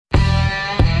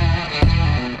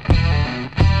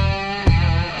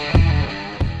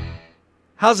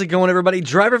How's it going, everybody?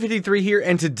 Driver53 here,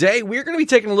 and today we're going to be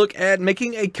taking a look at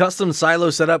making a custom silo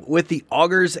setup with the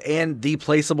augers and the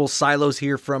placeable silos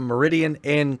here from Meridian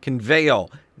and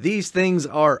Conveyal. These things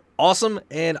are awesome,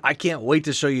 and I can't wait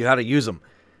to show you how to use them.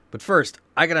 But first,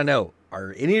 I gotta know,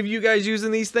 are any of you guys using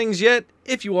these things yet?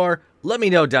 If you are, let me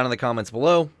know down in the comments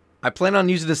below. I plan on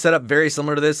using a setup very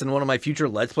similar to this in one of my future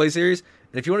Let's Play series.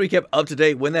 And if you want to be kept up to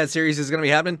date when that series is going to be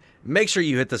happening, make sure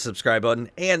you hit the subscribe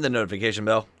button and the notification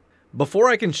bell. Before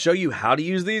I can show you how to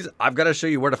use these, I've got to show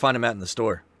you where to find them at in the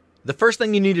store. The first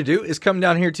thing you need to do is come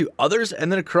down here to Others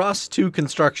and then across to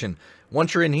Construction.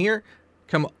 Once you're in here,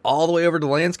 come all the way over to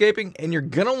Landscaping, and you're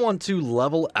going to want to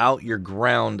level out your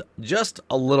ground just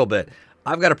a little bit.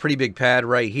 I've got a pretty big pad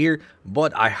right here,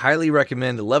 but I highly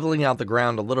recommend leveling out the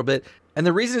ground a little bit. And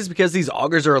the reason is because these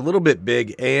augers are a little bit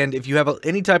big, and if you have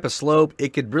any type of slope,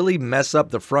 it could really mess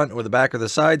up the front or the back or the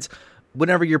sides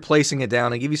whenever you're placing it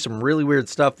down and give you some really weird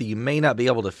stuff that you may not be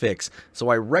able to fix. So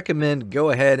I recommend go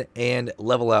ahead and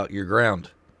level out your ground.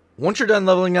 Once you're done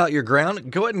leveling out your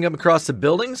ground, go ahead and come across to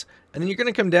buildings, and then you're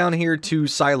going to come down here to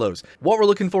silos. What we're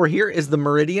looking for here is the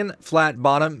Meridian flat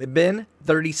bottom bin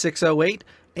 3608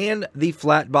 and the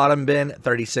flat bottom bin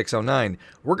 3609.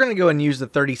 We're going to go and use the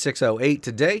 3608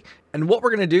 today, and what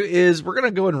we're going to do is we're going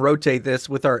to go and rotate this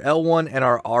with our L1 and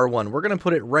our R1. We're going to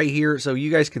put it right here so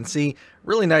you guys can see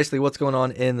really nicely what's going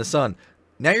on in the sun.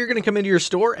 Now you're going to come into your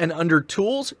store, and under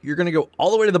Tools, you're going to go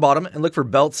all the way to the bottom and look for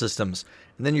Belt Systems,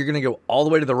 and then you're going to go all the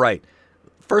way to the right.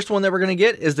 First one that we're going to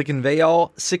get is the Conveyal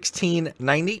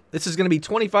 1690. This is going to be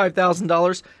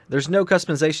 $25,000. There's no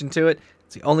customization to it.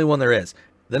 It's the only one there is.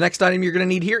 The next item you're going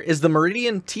to need here is the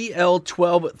Meridian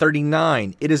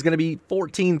TL1239. It is going to be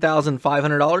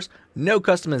 $14,500. No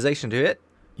customization to it.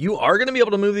 You are going to be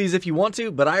able to move these if you want to,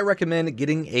 but I recommend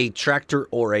getting a tractor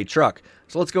or a truck.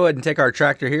 So let's go ahead and take our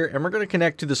tractor here, and we're going to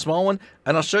connect to the small one,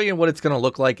 and I'll show you what it's going to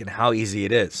look like and how easy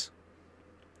it is.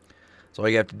 So all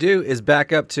you have to do is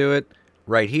back up to it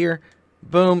right here.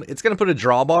 Boom. It's going to put a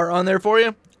drawbar on there for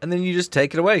you, and then you just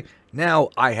take it away. Now,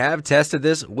 I have tested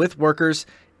this with workers,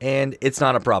 and it's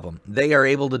not a problem. They are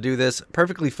able to do this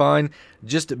perfectly fine.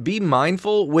 Just be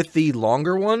mindful with the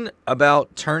longer one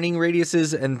about turning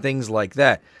radiuses and things like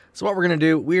that. So what we're going to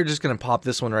do, we're just going to pop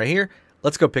this one right here.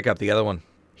 Let's go pick up the other one.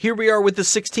 Here we are with the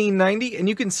 1690, and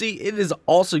you can see it is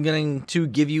also going to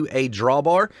give you a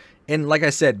drawbar. And like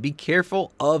I said, be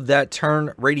careful of that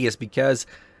turn radius because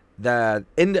the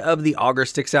end of the auger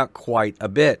sticks out quite a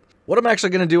bit. What I'm actually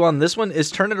going to do on this one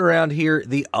is turn it around here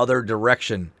the other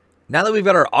direction. Now that we've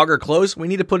got our auger close, we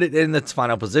need to put it in its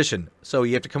final position. So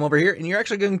you have to come over here, and you're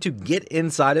actually going to get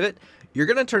inside of it. You're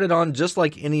going to turn it on just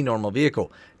like any normal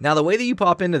vehicle. Now, the way that you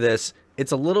pop into this,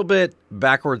 it's a little bit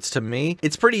backwards to me.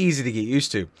 It's pretty easy to get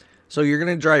used to. So you're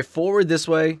going to drive forward this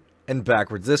way and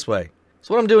backwards this way.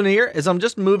 So what I'm doing here is I'm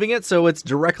just moving it so it's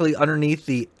directly underneath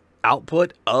the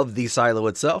output of the silo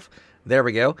itself. There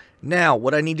we go. Now,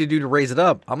 what I need to do to raise it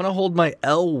up, I'm going to hold my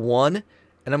L1,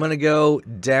 and I'm going to go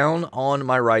down on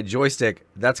my right joystick.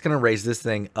 That's going to raise this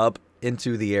thing up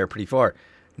into the air pretty far.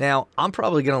 Now, I'm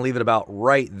probably going to leave it about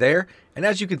right there. And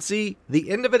as you can see,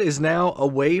 the end of it is now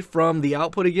away from the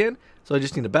output again. So I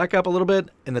just need to back up a little bit.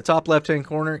 In the top left-hand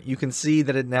corner, you can see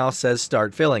that it now says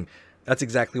start filling. That's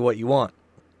exactly what you want.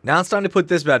 Now it's time to put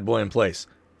this bad boy in place.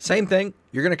 Same thing.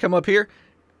 You're going to come up here,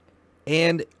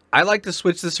 and I like to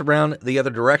switch this around the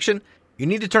other direction. You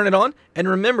need to turn it on, and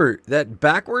remember that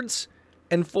backwards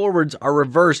and forwards are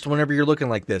reversed whenever you're looking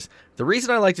like this. The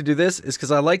reason I like to do this is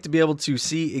because I like to be able to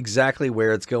see exactly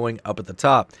where it's going up at the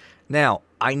top. Now,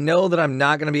 I know that I'm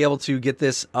not going to be able to get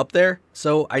this up there,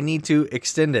 so I need to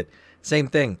extend it. Same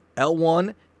thing,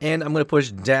 L1, and I'm going to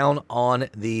push down on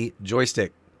the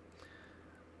joystick.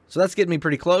 So that's getting me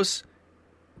pretty close.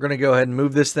 We're going to go ahead and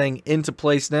move this thing into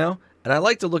place now, and I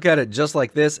like to look at it just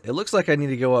like this. It looks like I need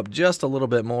to go up just a little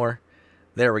bit more.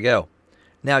 There we go.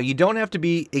 Now, you don't have to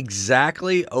be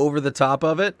exactly over the top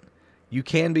of it. You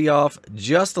can be off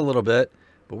just a little bit,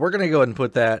 but we're going to go ahead and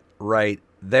put that right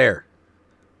there.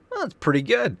 Well, that's pretty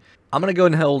good. I'm going to go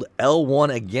ahead and hold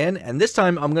L1 again, and this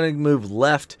time I'm going to move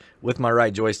left with my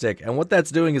right joystick, and what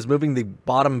that's doing is moving the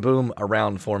bottom boom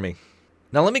around for me.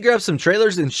 Now, let me grab some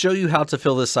trailers and show you how to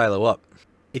fill this silo up.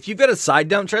 If you've got a side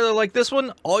dump trailer like this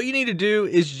one, all you need to do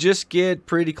is just get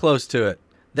pretty close to it.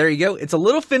 There you go. It's a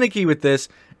little finicky with this,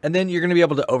 and then you're going to be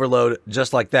able to overload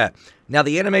just like that. Now,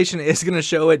 the animation is going to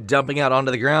show it dumping out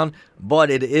onto the ground, but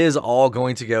it is all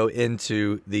going to go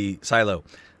into the silo.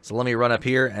 So let me run up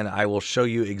here, and I will show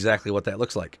you exactly what that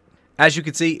looks like. As you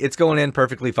can see, it's going in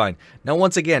perfectly fine. Now,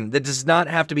 once again, that does not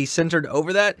have to be centered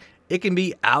over that. It can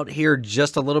be out here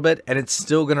just a little bit, and it's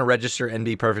still going to register and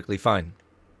be perfectly fine.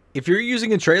 If you're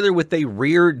using a trailer with a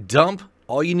rear dump,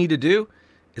 all you need to do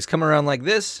is come around like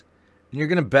this, and you're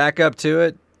going to back up to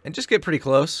it and just get pretty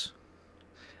close.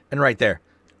 And right there.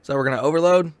 So we're going to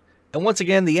overload. And once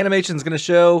again, the animation is going to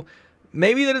show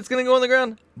maybe that it's going to go on the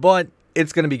ground, but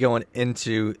it's going to be going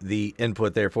into the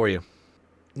input there for you.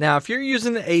 Now, if you're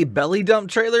using a belly dump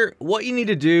trailer, what you need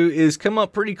to do is come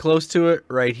up pretty close to it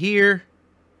right here.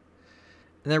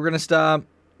 And then we're going to stop,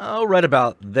 right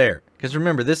about there. Because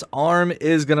remember, this arm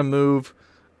is going to move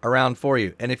around for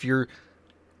you. And if you're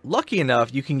lucky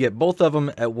enough, you can get both of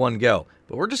them at one go.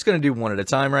 But we're just going to do one at a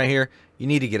time right here. You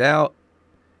need to get out.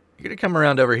 You're going to come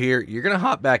around over here. You're going to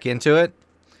hop back into it.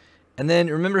 And then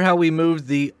remember how we moved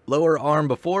the lower arm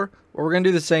before? Well, we're going to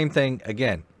do the same thing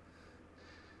again.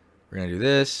 We're going to do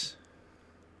this.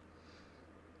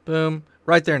 Boom.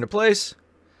 Right there into place.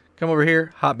 Come over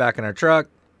here. Hop back in our truck.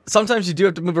 Sometimes you do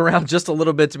have to move around just a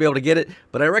little bit to be able to get it,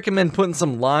 but I recommend putting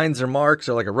some lines or marks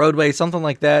or like a roadway, something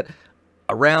like that,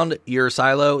 around your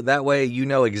silo. That way you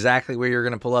know exactly where you're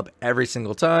going to pull up every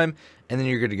single time, and then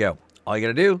you're good to go. All you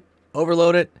got to do,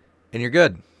 overload it, and you're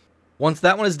good. Once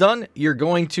that one is done, you're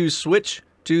going to switch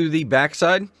to the back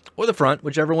side or the front,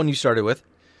 whichever one you started with,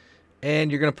 and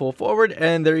you're going to pull forward,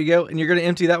 and there you go, and you're going to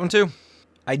empty that one too.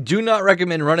 I do not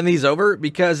recommend running these over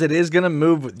because it is going to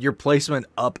move your placement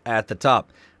up at the top.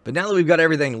 But now that we've got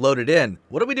everything loaded in,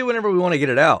 what do we do whenever we want to get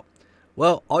it out?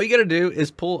 Well, all you got to do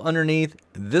is pull underneath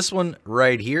this one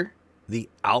right here, the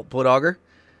output auger.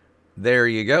 There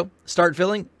you go. Start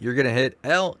filling. You're going to hit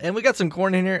L, and we got some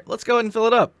corn in here. Let's go ahead and fill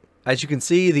it up. As you can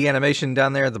see, the animation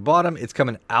down there at the bottom, it's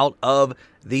coming out of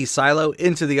the silo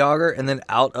into the auger and then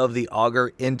out of the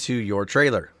auger into your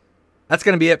trailer. That's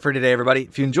going to be it for today, everybody.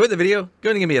 If you enjoyed the video, go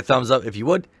ahead and give me a thumbs up if you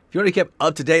would. If you want to keep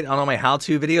up to date on all my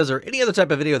how-to videos or any other type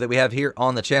of video that we have here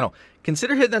on the channel,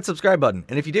 consider hitting that subscribe button.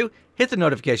 And if you do, hit the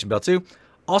notification bell too.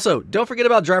 Also, don't forget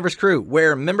about Driver's Crew,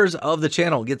 where members of the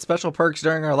channel get special perks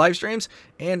during our live streams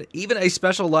and even a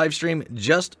special live stream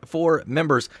just for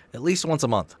members at least once a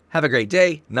month. Have a great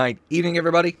day, night, evening,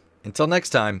 everybody. Until next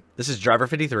time, this is Driver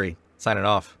 53 signing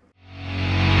off.